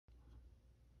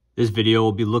This video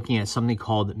will be looking at something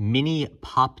called mini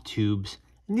pop tubes.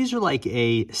 And these are like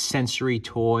a sensory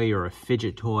toy or a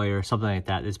fidget toy or something like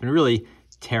that. It's been really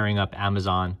tearing up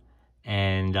Amazon.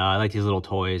 And I like these little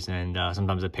toys, and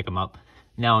sometimes I pick them up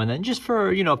now and then just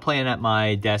for, you know, playing at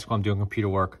my desk while I'm doing computer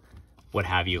work, what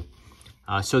have you.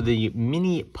 So the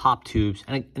mini pop tubes,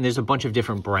 and there's a bunch of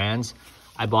different brands.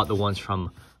 I bought the ones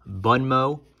from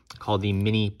Bunmo called the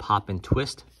Mini Pop and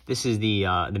Twist. This is the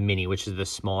mini, which is the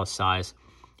smallest size,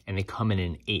 and they come in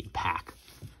an 8-pack.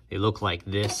 They look like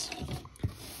this.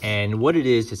 And what it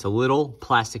is, it's a little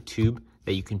plastic tube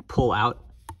that you can pull out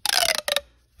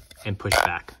and push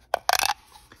back.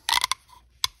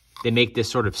 They make this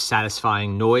sort of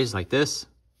satisfying noise like this.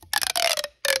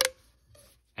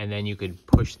 And then you could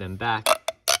push them back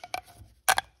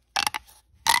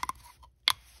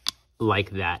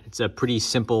like that. It's a pretty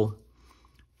simple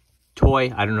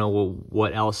toy. I don't know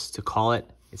what else to call it.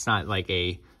 It's not like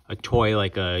a toy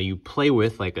like you play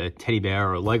with, like a teddy bear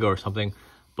or a Lego or something,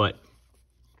 but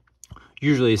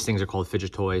usually these things are called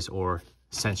fidget toys or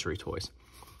sensory toys.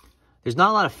 There's not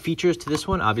a lot of features to this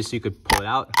one. Obviously, you could pull it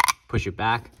out, push it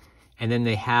back, and then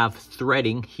they have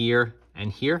threading here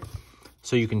and here,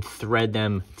 so you can thread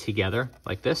them together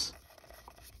like this,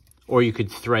 or you could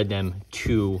thread them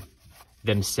to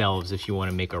themselves if you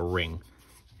want to make a ring.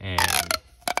 And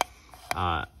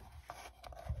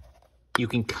you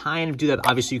can kind of do that.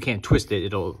 Obviously, you can't twist it.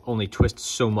 It'll only twist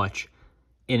so much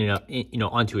in and up, you know,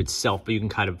 onto itself, but you can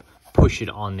kind of push it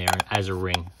on there as a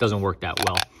ring. Doesn't work that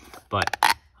well, but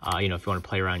you know, if you want to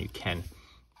play around, you can.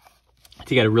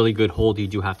 To get a really good hold, you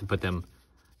do have to put them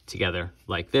together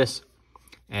like this,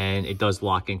 and it does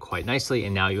lock in quite nicely.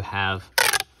 And now you have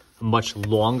a much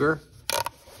longer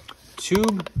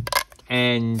tube,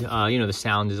 and you know, the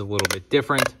sound is a little bit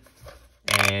different.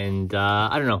 And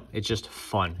I don't know, it's just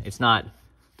fun. It's not,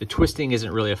 the twisting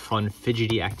isn't really a fun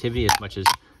fidgety activity as much as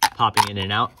popping in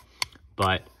and out,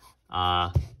 but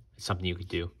it's something you could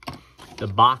do. The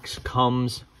box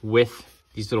comes with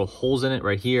these little holes in it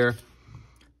right here.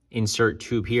 Insert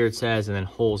tube here, it says, and then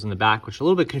holes in the back, which are a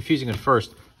little bit confusing at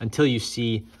first until you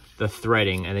see the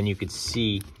threading, and then you could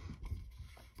see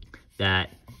that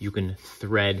you can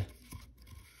thread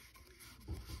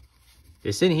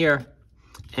this in here.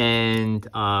 And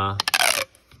I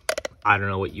don't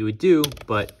know what you would do,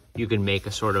 but you can make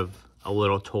a sort of a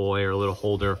little toy or a little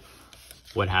holder,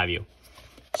 what have you.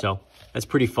 So that's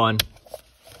pretty fun.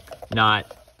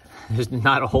 There's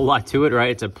not a whole lot to it,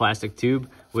 right? It's a plastic tube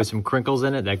with some crinkles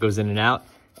in it that goes in and out,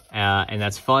 and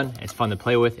that's fun. It's fun to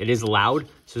play with. It is loud,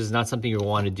 so it's not something you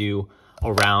want to do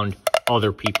around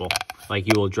other people. Like,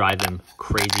 you will drive them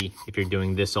crazy if you're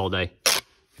doing this all day.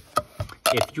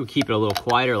 If you keep it a little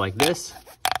quieter like this,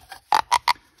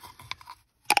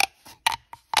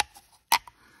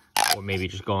 or maybe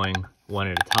just going one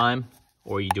at a time,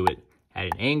 or you do it at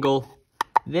an angle,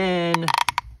 then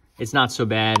it's not so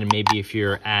bad. And maybe if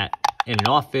you're in an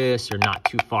office or not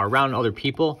too far around other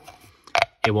people,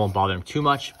 it won't bother them too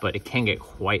much, but it can get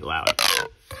quite loud.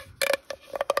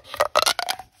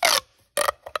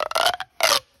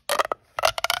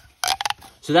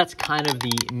 So that's kind of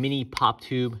the mini pop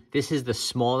tube. This is the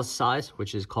smallest size,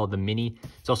 which is called the mini.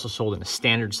 It's also sold in a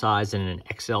standard size and an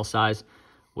XL size,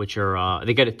 which are,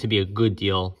 they get it to be a good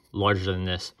deal, larger than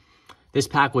this. This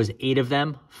pack was 8 of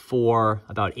them for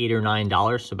about $8 or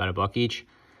 $9, so about $1 each.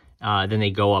 Then they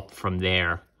go up from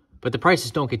there. But the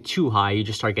prices don't get too high, you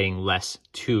just start getting less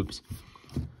tubes.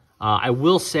 I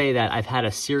will say that I've had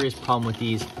a serious problem with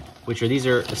these, these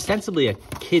are ostensibly a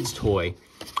kid's toy.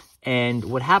 And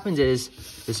what happens is,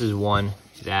 this is one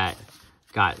that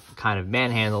got kind of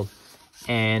manhandled.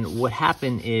 And what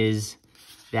happened is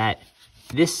that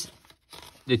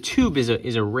the tube is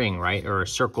a ring, right? Or a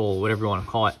circle, whatever you want to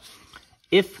call it.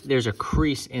 If there's a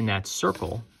crease in that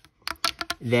circle,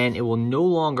 then it will no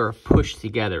longer push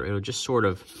together. It'll just sort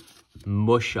of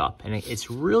mush up. And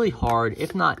it's really hard,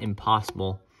 if not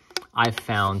impossible, I've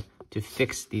found, to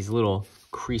fix these little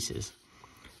creases.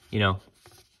 You know,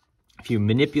 if you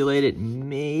manipulate it,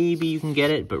 maybe you can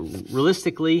get it. But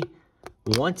realistically,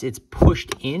 once it's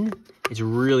pushed in, it's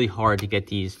really hard to get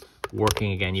these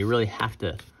working again. You really have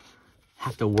to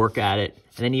work at it.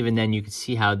 And then even then, you can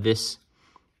see how this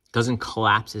doesn't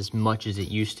collapse as much as it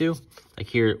used to. Like,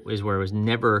 here is where it was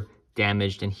never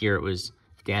damaged, and here it was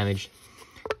damaged.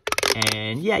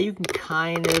 And yeah, you can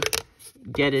kind of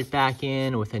get it back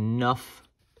in with enough,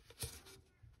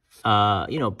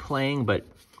 you know, playing, but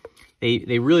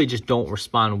they really just don't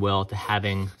respond well to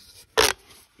having,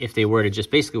 if they were to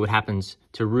just, basically what happens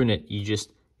to ruin it,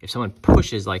 if someone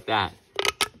pushes like that,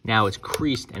 now it's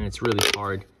creased and it's really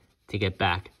hard to get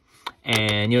back.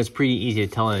 And, you know, it's pretty easy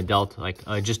to tell an adult, like,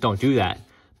 just don't do that.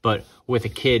 But with a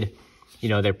kid, you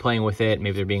know, they're playing with it.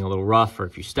 Maybe they're being a little rough, or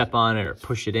if you step on it or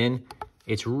push it in,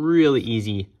 it's really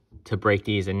easy to break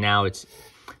these. And now it's,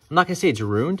 I'm not going to say it's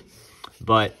ruined,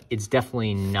 but it's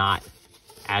definitely not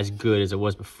as good as it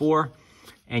was before.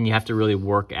 And you have to really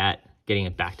work at getting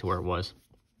it back to where it was.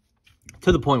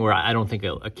 To the point where I don't think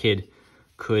a kid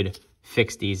could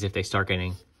fix these if they start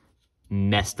getting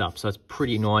messed up. So it's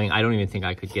pretty annoying. I don't even think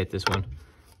I could get this one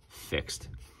fixed.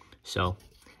 So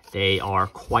they are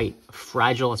quite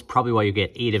fragile. That's probably why you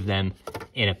get 8 of them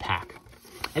in a pack.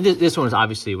 And this one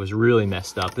obviously was really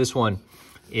messed up. This one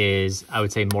is, I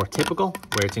would say, more typical,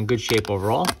 where it's in good shape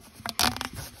overall.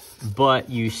 But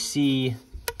you see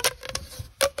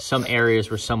some areas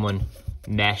where someone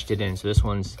mashed it in. So this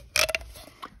one's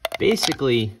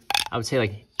basically, I would say,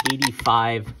 like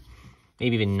 85,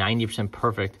 maybe even 90%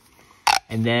 perfect.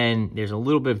 And then there's a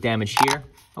little bit of damage here.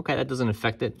 Okay, that doesn't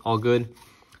affect it, all good.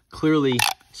 Clearly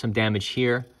some damage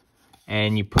here,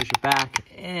 and you push it back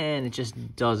and it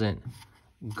just doesn't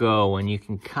go. And you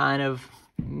can kind of,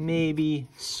 maybe,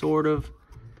 sort of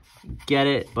get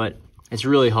it, but it's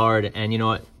really hard. And you know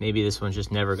what? Maybe this one's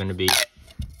just never gonna be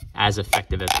as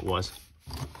effective as it was.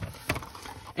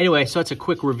 Anyway, so that's a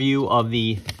quick review of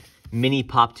the mini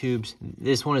pop tubes.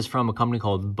 This one is from a company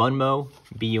called Bunmo,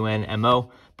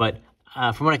 B-U-N-M-O, but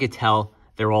from what I could tell,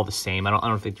 they're all the same. I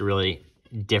don't think they're really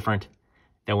different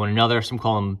than one another. Some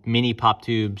call them mini pop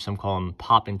tubes, some call them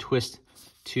pop and twist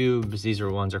tubes. These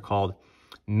are called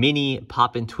mini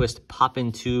pop and twist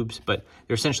pop-in tubes, but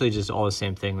they're essentially just all the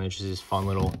same thing. They're just these fun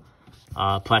little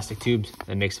plastic tubes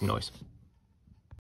that make some noise.